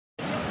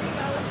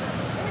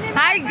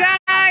Hai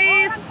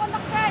guys,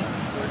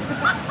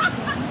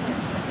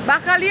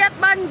 bakal lihat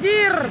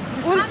banjir.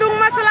 Untung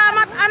mah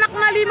selamat anak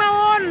na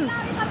limaon.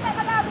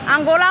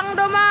 Anggolang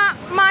doma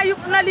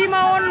mayuk na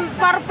limaon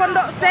par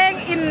pondok seng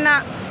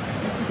inna.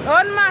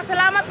 On mah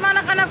selamat mana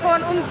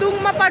kanakon. Untung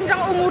mah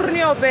panjang umur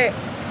ni ope.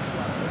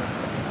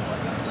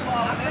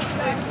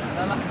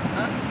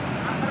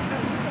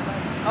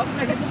 Aku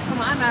nanya itu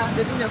kemana?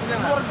 Dia tuh nyampe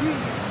yang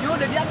yo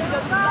udah dia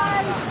udah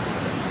selesai.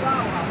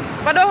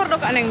 Padohor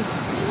dok aneng.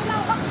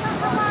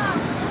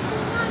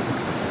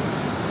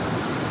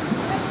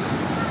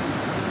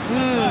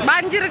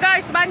 Banjir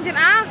guys, banjir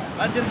ah.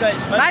 Banjir guys.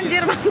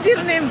 Banjir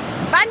nih.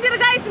 Banjir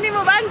guys nih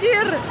mau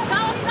banjir.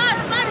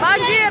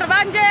 Banjir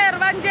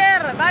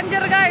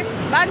guys,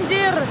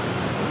 banjir.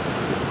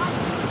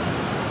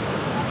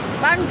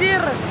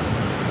 Banjir.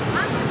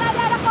 Hampir tadi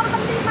ada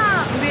korban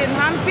 5.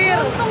 Hampir.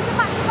 Untung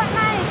cepat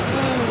naik.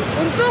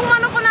 Untung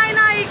mana kok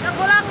naik.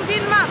 Aku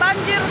langgin mak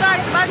banjir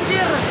guys,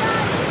 banjir.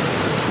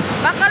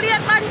 Bakal lihat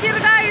banjir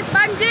guys,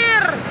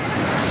 banjir.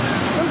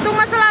 Untung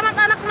mah selamat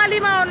anak na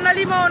limaon.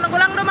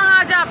 Gulang do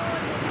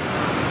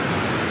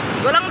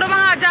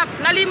mahajap.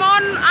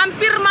 Nalimon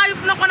hampir mayup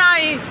no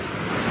konai.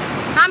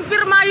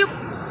 Hampir mayup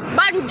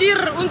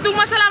banjir. Untung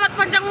mah selamat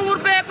panjang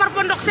umur be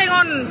perpondok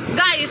sengon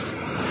guys.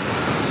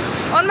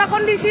 On mah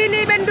kondisi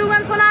ini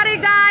Bendungan Sonari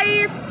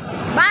guys.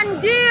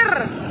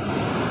 Banjir.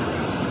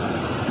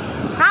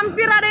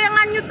 Hampir ada yang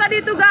nganyut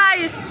tadi itu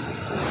guys.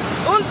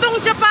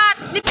 Untung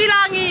cepat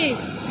dibilangi.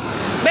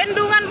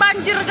 Bendungan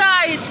banjir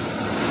guys.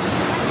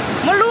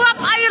 Meluap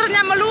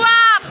airnya,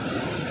 meluap.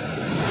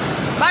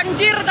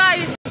 Banjir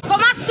guys.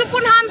 Komatsu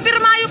pun hampir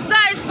mayup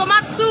guys.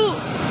 Komatsu.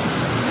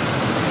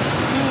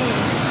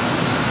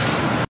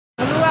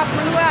 Meluap.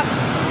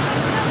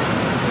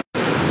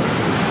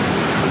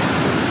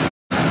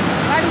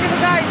 Banjir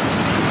guys.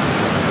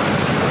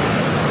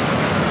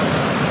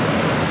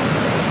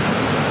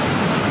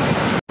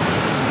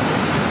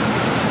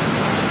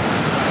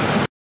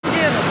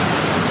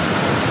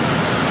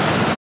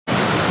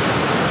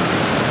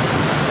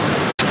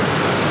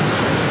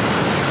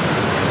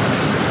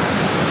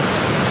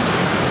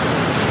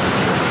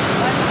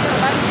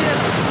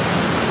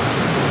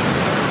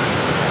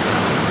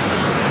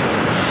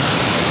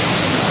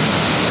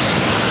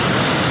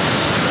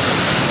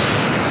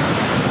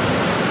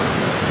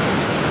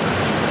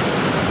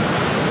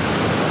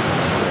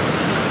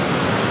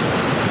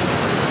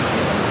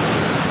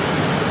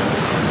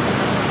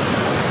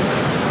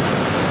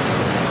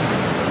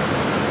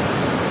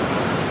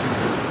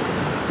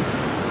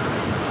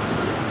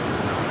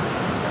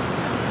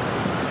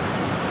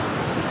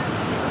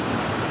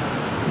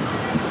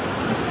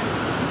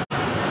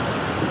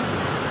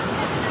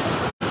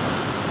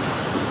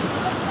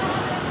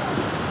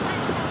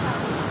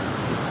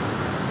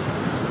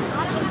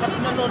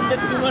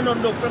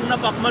 Nondok pernah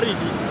pak mari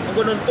di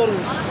ngon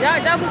terus.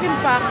 Ya mungkin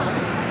pak.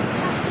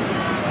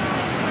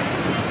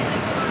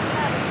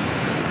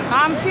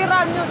 Hampir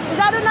anyut.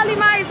 Jadi na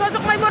limay,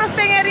 sosok may boros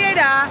tengeri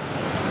dah.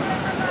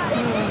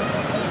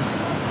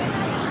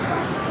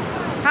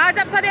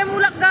 Hadap sa dia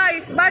mulak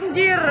guys,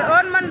 banjir.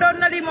 On mandon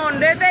na limon.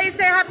 Detay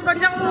sehat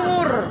panjang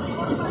umur.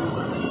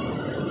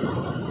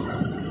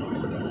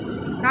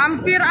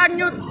 Hampir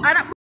anyut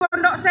anak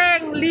pondok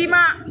seng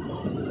 5.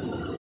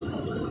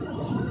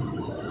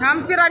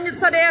 Hampir anyut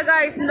sadaya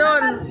guys,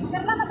 don.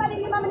 Berapa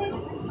tadi 5 menit?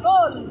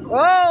 Gol.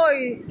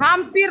 Oi,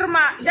 hampir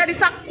mak jadi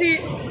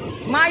saksi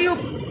mayup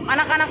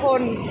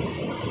anak-anakon.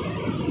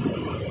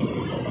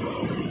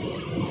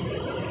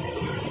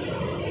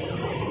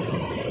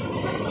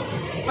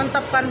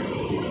 Mantap kan?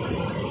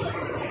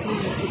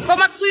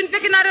 Komatsuin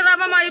pe kinari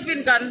rama mayupin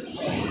kan?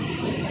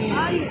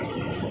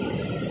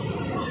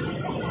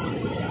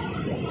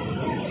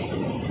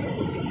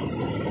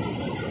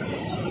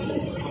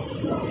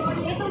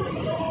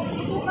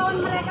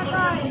 Mereka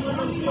kan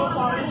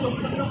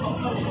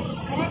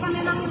mereka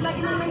memang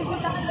lagi main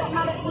kita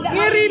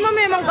Ngeri mah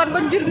memang kan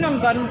banjir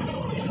kan.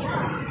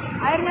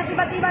 Airnya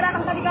tiba-tiba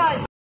datang tadi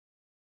guys,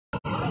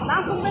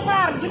 langsung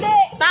besar gede.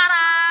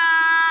 Tara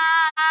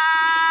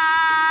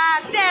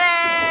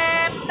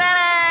teret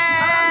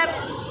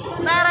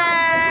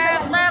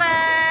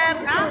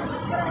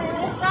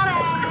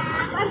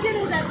Banjir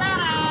udah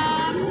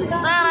teret.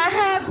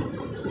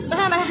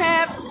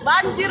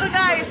 Banjir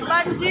guys,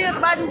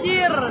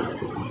 banjir.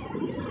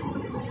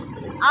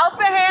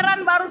 Aupe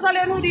heran baru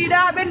salian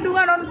udidah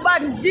Bendungan on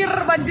banjir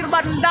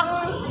bandang.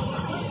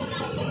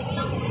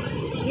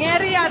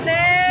 Ngeri ya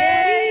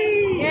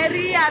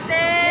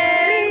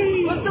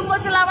teh. Untung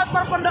gua selamat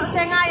perpondok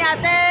senga ya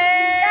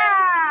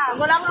teh.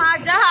 Gulang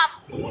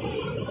hajab.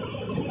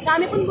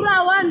 Kami pun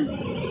berawan.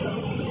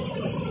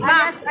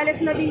 Alias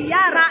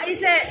Nadia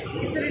Raise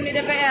istri di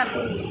DPR.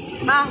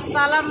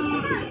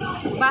 Salam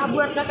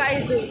buat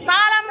kakak itu.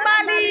 Salam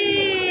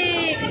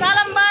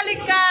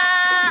balik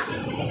kak.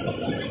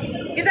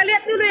 Kita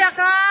lihat dulu ya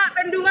kak,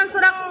 Bendungan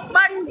sedang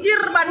banjir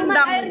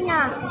bandang.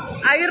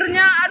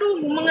 Airnya aduh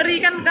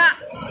mengerikan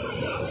kak.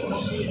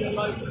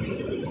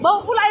 Bau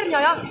pula airnya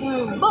ya.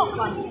 Bau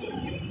kan.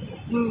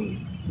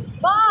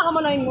 Bah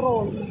mana yang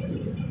roll.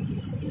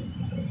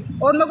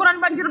 Baguran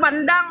banjir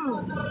bandang.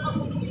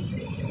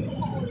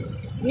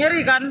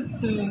 Ngeri kan?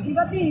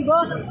 Tiba-tiba.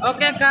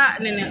 Oke Kak,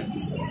 ini.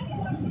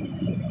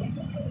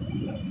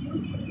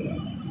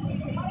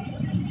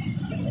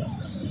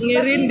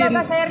 Ngirin Tiba-tiba din.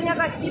 guys airnya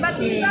guys,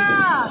 tiba-tiba.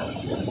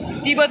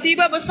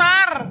 Tiba-tiba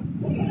besar.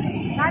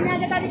 Kami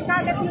aja tadi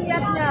kaget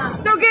melihatnya.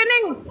 Tuh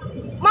gening.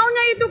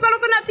 Maunya itu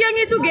kalau kena tiang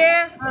itu ge.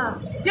 Ah.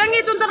 Tiang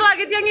itu ntar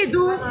lagi tiang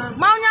itu.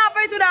 Maunya apa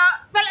itu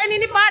dah? PLN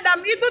ini padam.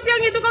 Itu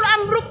tiang itu kalau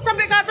ambruk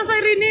sampai ke atas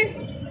air ini.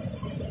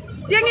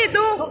 Tiang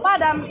itu. Kok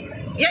padam?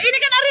 Ya ini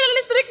kan aliran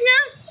listriknya.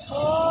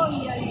 Oh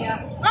iya.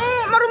 Lang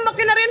merumbak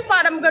kinarin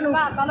padam kan?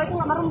 Enggak, kalau itu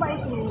nggak merumbak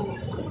itu.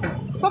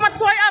 Komat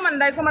suai aman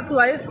dai komat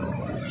suai.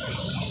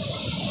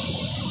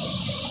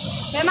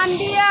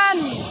 Pemandian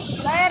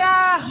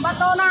daerah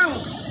Tonang.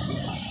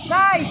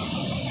 Guys,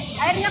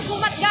 airnya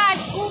kumat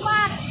guys,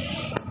 kumat.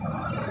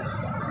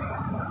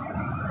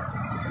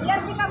 Biar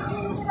di kampung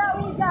ini tidak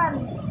hujan,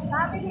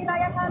 tapi di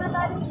raya sana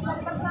tadi,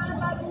 sana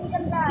tadi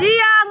hujan guys.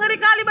 Iya, ngeri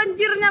kali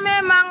banjirnya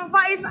memang.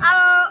 Faiz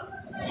Al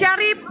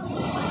Syarif.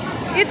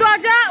 Itu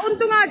aja,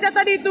 untung aja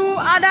tadi itu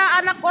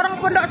ada anak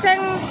orang pondok seng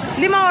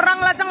 5 orang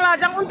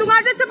lajang-lajang. Untung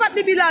aja cepat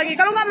dibilangi.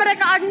 Kalau nggak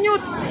mereka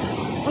anyut.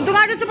 Untung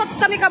aja cepat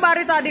kami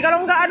kabari tadi.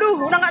 Kalau nggak, aduh,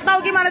 udah nggak tahu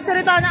gimana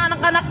ceritanya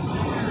anak-anak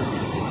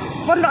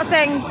pondok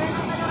seng.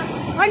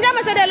 Hanya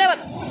masih ada lewat.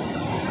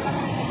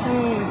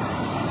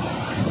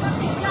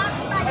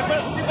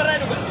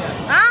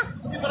 Hah?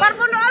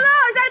 Parpondok alo,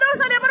 saya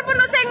dosa dia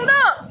parpondok seng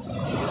do.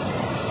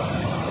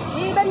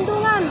 Di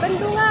Bendungan.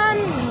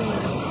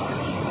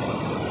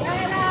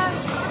 Daerah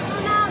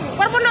Tonang.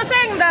 Parpondok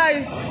seng dai.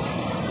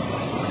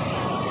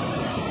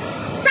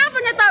 Siapa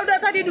nya tahu dah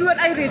tadi duluan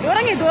air itu?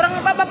 Orang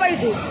bapak-bapak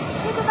itu.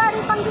 Itu tadi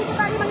panggil itu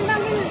tadi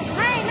manggil.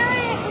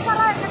 Naik,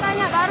 besar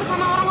katanya baru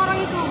sama orang-orang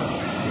itu.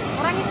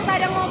 Orang itu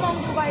tadi yang ngomong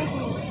coba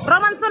itu.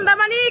 Roman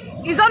Sondamanik,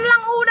 izon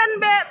lang udan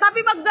be,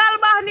 tapi bagal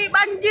bah nih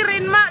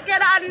banjirin mak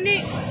keadaan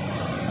nih.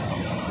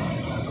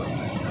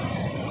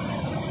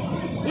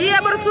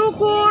 Iya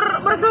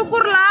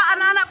bersyukurlah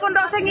anak-anak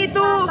pondok seng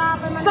itu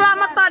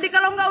selamat tadi.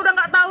 Kalau nggak udah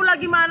nggak tahu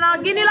lagi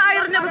mana. Ginilah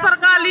airnya besar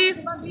kali.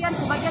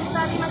 Sebagian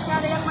tadi masih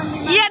ada yang mandi.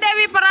 Iya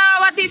Dewi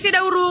Perawati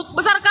Sidauruk,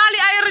 besar kali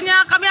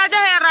airnya. Kami aja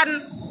heran.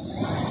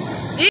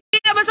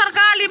 Iya besar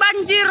kali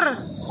banjir,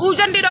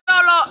 hujan di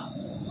Dolo.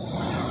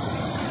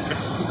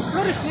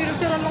 Harus nih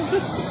jalan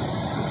langsung.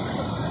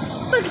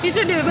 Tadi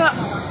dia Mbak.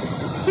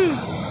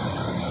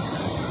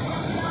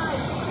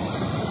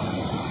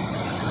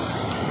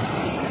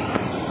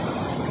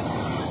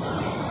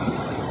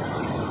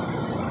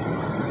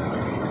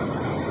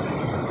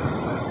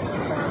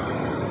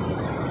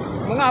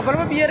 Mengapa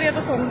lo biar ya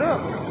tuh sondo?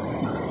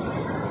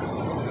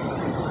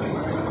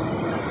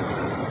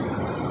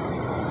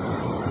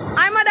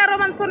 Aim ada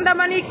Roman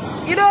Sondamanik,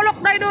 idolok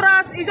dai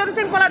doras, ijon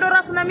sing pala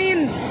doras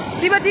namin.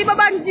 Tiba-tiba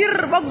banjir,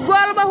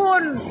 bagal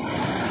bahon.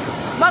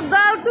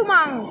 Bagal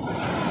tumang.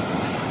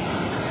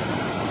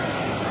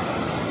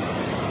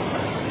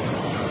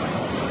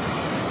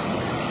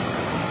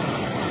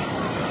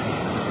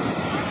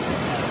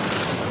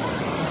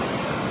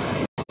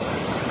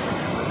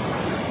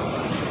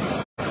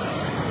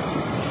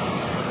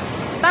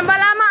 Tambah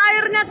lama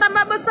airnya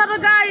tambah besar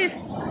guys.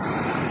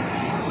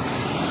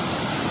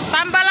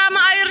 Tambah lama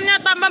airnya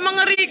tambah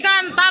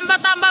mengerikan,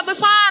 tambah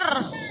besar.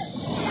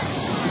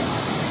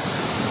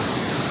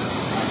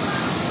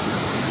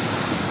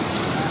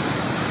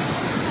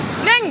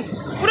 Neng,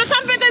 udah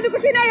sampai tadi ke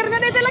sini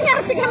airnya. Dia telah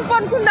nyarsik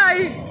handphone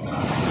kundai.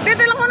 Dia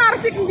telah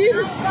narsik anjir.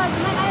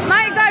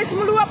 Naik guys,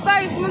 meluap.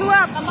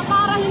 Tambah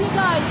parah ini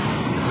guys.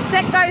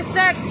 Cek guys,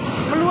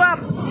 meluap.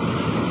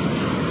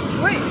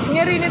 Wih,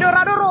 nyeri ini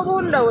dora-doro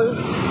bunda wih.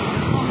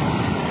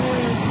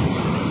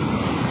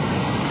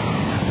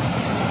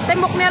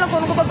 Temboknya lo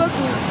kon ko bagal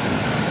tuh.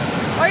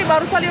 Ay,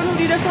 baru salian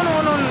di desa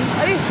nonon.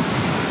 Ay.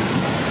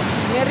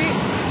 Nyeri.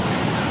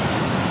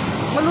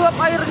 Meluap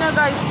airnya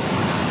guys.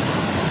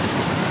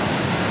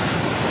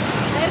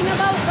 Airnya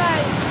bau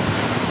guys.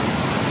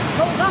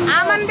 Bau gambut.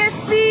 Aman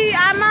besti,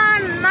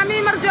 aman. Nami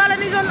merjualan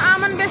di zon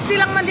aman besti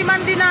lang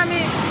mandi-mandi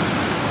nami.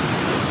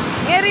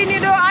 Ngeri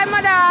ni do ay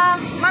mada.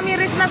 Mami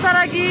Risna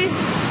saragi.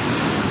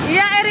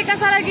 Iya Erika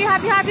saragi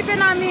hati-hati pe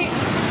nami.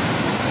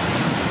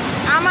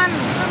 Aman.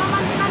 Sama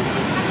mandi-mandi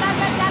kan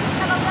laga dan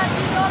kalau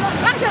ganti dulu.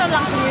 Langsung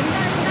langsungin.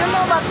 Dulu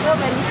obat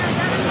komen.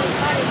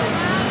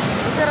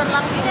 Langsung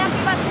langsung. Ini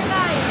akibatnya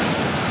guys.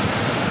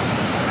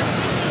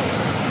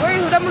 Woi,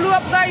 udah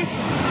meluap guys.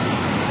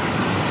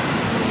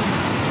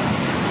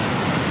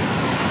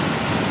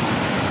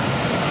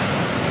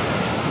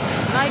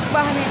 Naik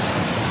bah nih.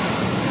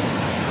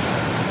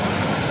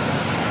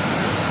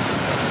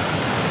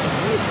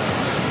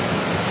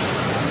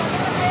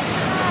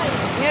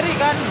 Ngeri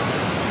kan?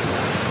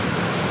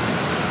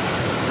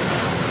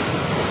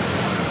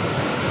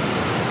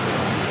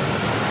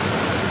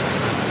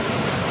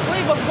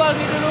 Wih, begbal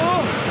nih dulu.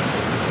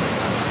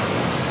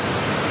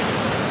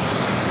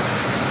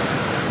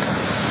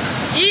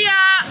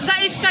 Iya,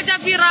 guys, Kak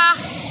Jafira.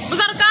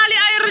 Besar kali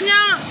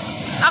airnya.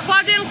 Aku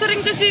aja yang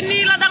sering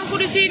kesini, ladangku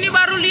di sini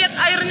baru lihat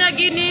airnya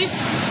gini.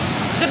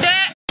 Gede.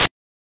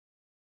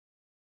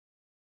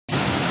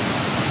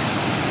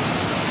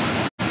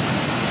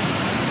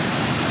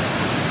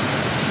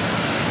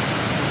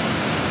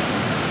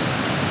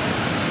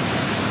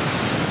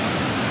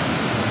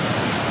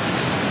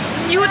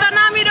 Ihutan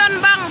nami don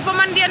bang,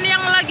 pemandian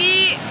yang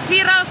lagi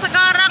viral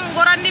sekarang,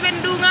 goran di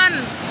Bendungan.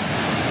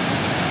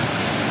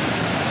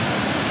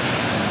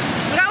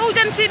 Nggak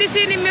hujan sih di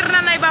sini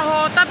Mirna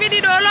Naibaho, tapi di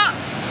Dolo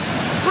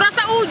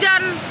kurasa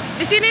hujan.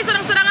 Di sini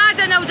sedang-sedang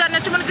aja hujannya,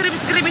 cuman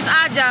gerimis-gerimis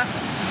aja.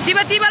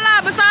 Tiba-tiba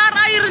lah besar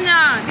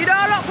airnya. Di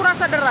Dolo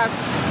kurasa deras.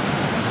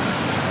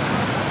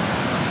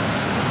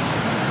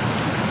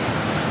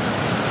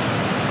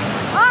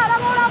 Ah,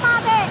 lang ulah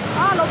mati.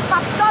 Ah,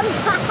 lompat don.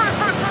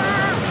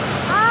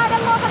 Ah,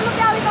 dan mau kan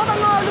mati awit orang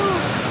ngolu.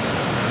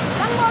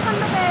 Dan mau kan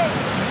mati.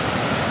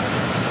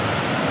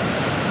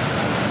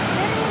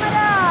 Ini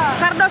ada.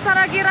 Kardo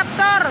Saragi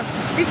Raptor.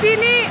 Di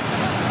sini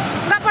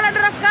nggak pernah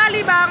deras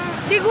sekali bang.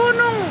 Di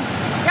gunung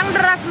yang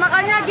deras,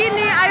 makanya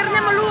gini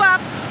airnya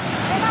meluap.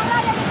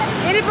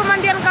 Ini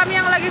pemandian kami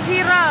yang lagi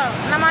viral,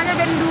 namanya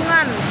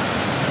Bendungan.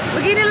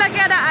 Beginilah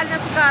keadaannya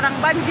sekarang,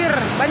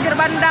 banjir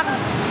bandang.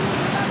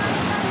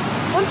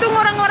 Untung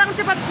orang-orang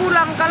cepat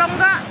pulang, kalau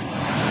enggak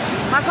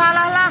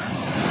masalah lah,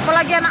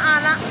 apalagi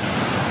anak-anak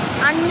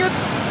anyut.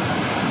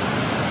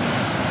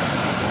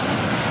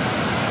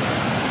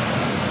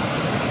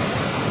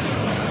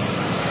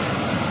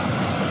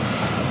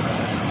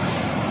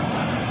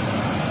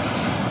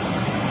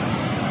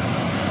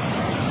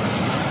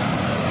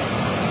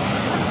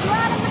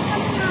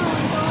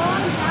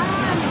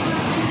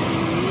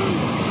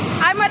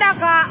 Ay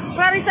madaka,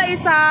 Clarissa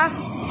Isa,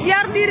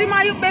 biar diri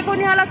mayuk beko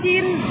ni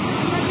halakin.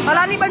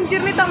 Kalau ni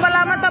banjir ni tambah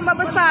lama tambah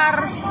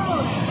besar.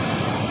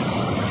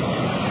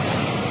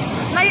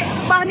 Naik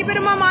bah ni pada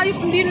mayuk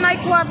din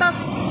naik ke atas.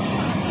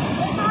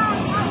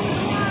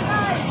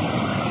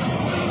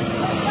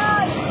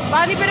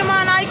 Bah ni pada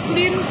naik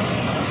din.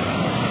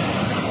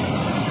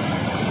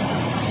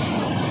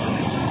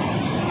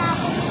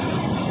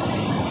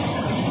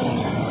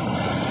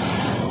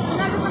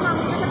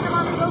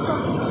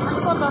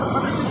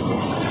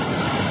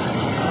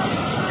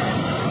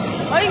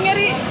 Ay,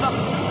 ngeri.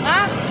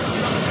 Hah?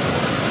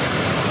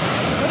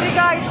 Ngeri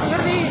guys,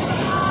 ngeri.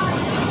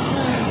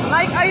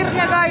 Naik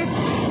airnya guys.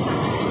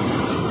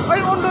 Ay,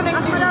 undo ning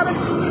din.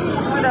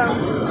 Ada.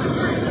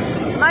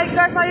 Naik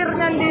guys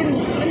airnya din.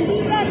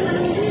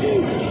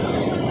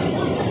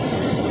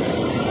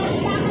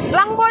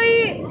 Lang boy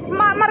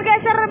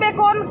margeser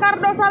bekon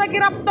kardo Saragi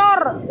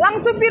Raptor. Lang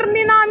supir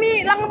ni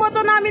nami, lang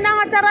boto nami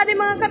nang acara di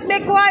mengangkat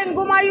bekwain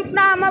gumayup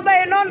na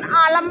mabaenon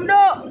alam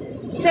do.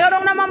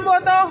 Sekarang naman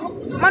boto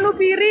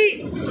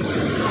manupiri.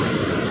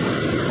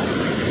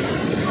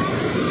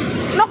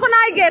 No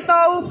kunai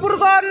geto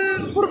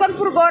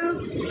furgon.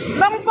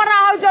 Bang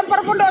parahau jam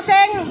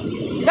perpondoseng.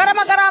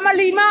 Garama-garama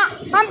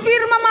 5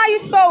 hampir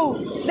mamayut to.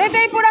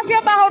 Detay pura siya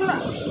tahun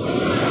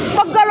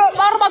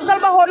baggal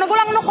baho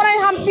nagulang no kunai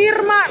hampir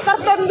ma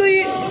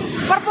tartondui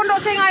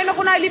perpondoseng ay no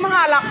kunai 5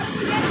 halak.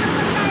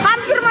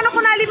 Hampir ma no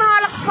kunai 5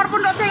 halak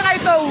perpondoseng ay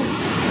to.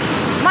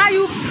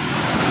 Mayup.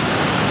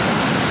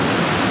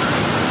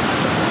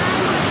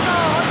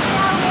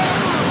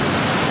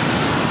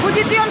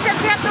 Puji Tion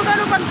sehat-sehat tuh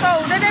garu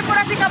pantau. Dede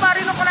pura si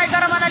kabarin no kunai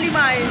garamana 5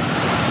 eh.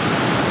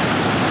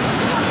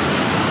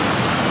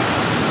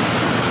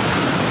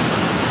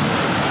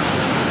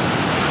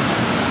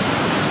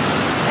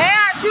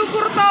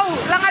 Syukur tau,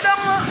 lang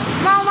adong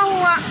mau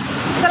mahuwa.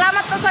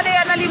 Selamat to sa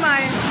deya na 5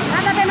 eh.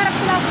 Nada benar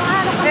pulau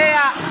ano ko.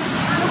 Deya.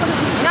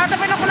 Nyata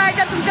pa na kunay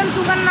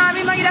jantungan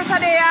namin mangida sa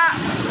deya.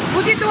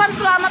 Puji Tuhan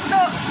selamat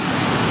to.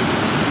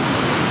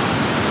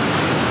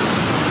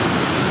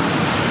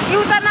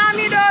 Iutan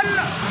namin don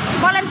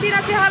Valentina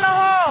si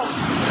Haloho.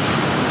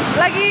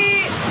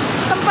 Lagi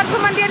tempat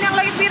pemandian yang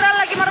lagi viral,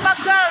 lagi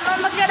marbagal.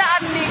 Non masih ada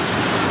Andi.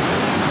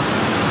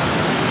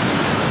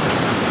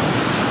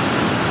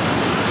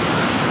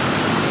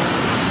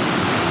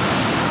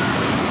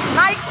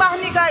 Naik pah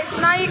nih guys,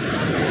 naik.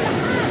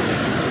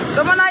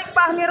 Cuma naik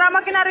pah nih, rama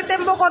kinari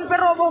tembo kon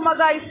peroboh mah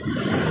guys.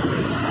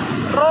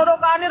 Rodo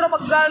kani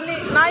robagal nih,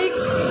 naik.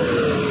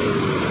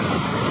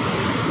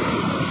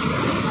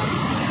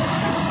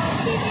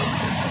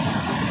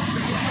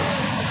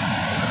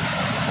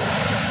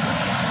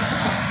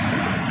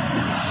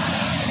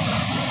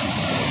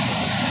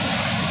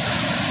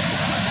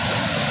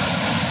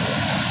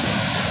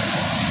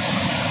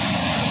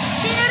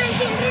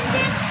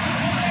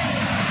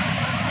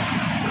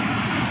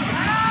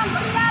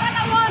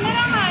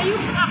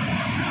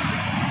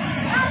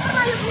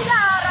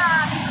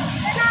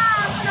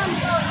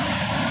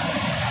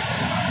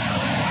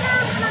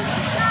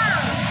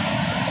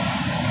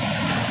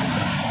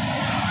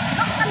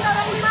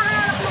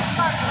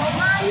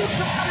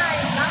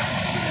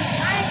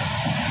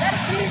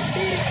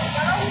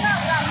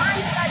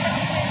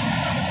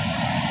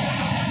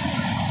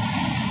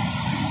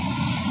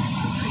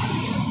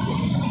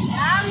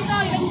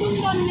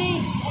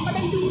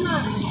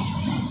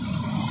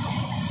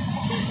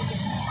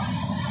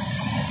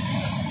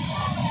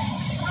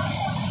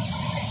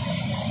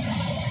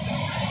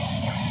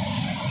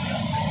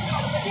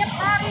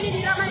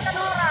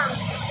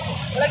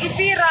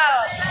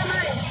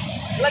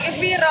 Lagi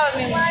viral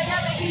nih.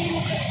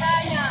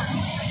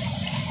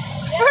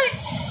 Wih,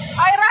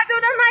 air aja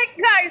udah naik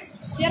guys.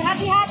 Biar hati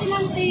hati-hati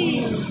nanti.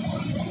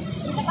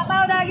 Kita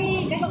tahu lagi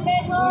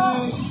besok-besok.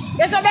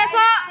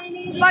 Besok-besok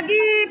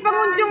bagi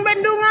pengunjung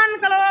Bendungan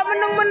kalau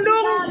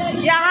mendung-mendung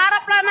ya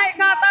haraplah naik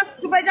ke atas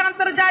supaya jangan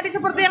terjadi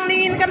seperti yang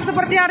diinginkan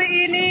seperti hari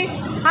ini.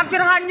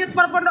 Hampir hanyut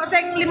per pondok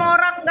seng 5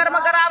 orang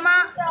garama-garama.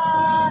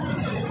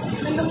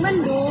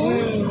 Mendung-mendung.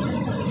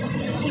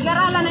 3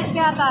 rala naik ke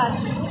atas.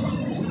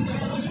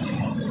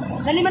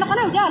 Dan 5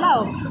 nak udah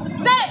lah.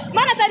 Dek,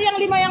 mana tadi yang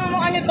 5 yang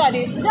mau hanyut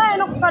tadi? Udah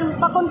enak kan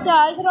pakon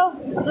saya sudah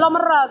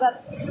lameragat.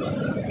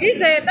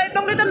 Ise, tayo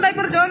itong litan tayo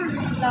perjon.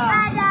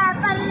 Ada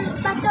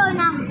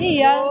Tonang.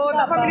 Iya. Oh,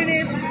 tak pamili ni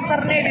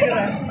karne di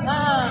luar.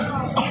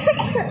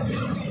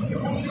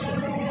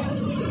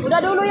 Udah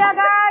dulu ya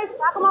guys,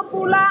 aku mau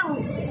pulang.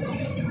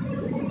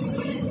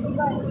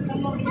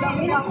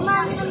 Ini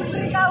cuma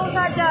beritahu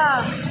saja.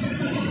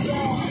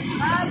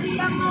 Bagi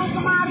yang mau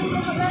kemarin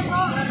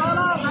besok-besok,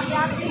 tolong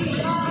hati-hati.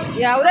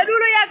 Ya, udah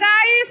dulu ya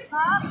guys.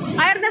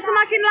 Airnya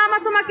semakin lama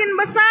semakin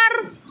besar.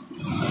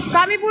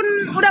 Kami pun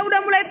udah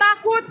mulai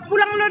takut.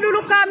 Pulang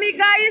dulu kami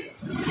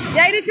guys.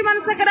 Ya ini cuma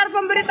sekedar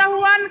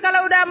pemberitahuan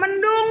kalau udah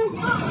mendung.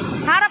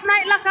 Harap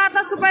naiklah ke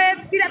atas supaya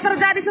tidak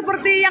terjadi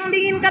seperti yang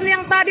diinginkan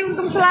yang tadi.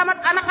 Untung selamat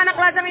anak-anak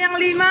lajang yang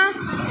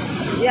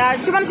 5. Ya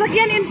cuman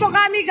sekian info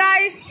kami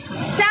guys.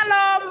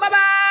 Shalom,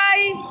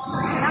 bye-bye.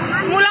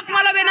 Mulak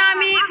malam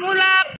benami, mulak.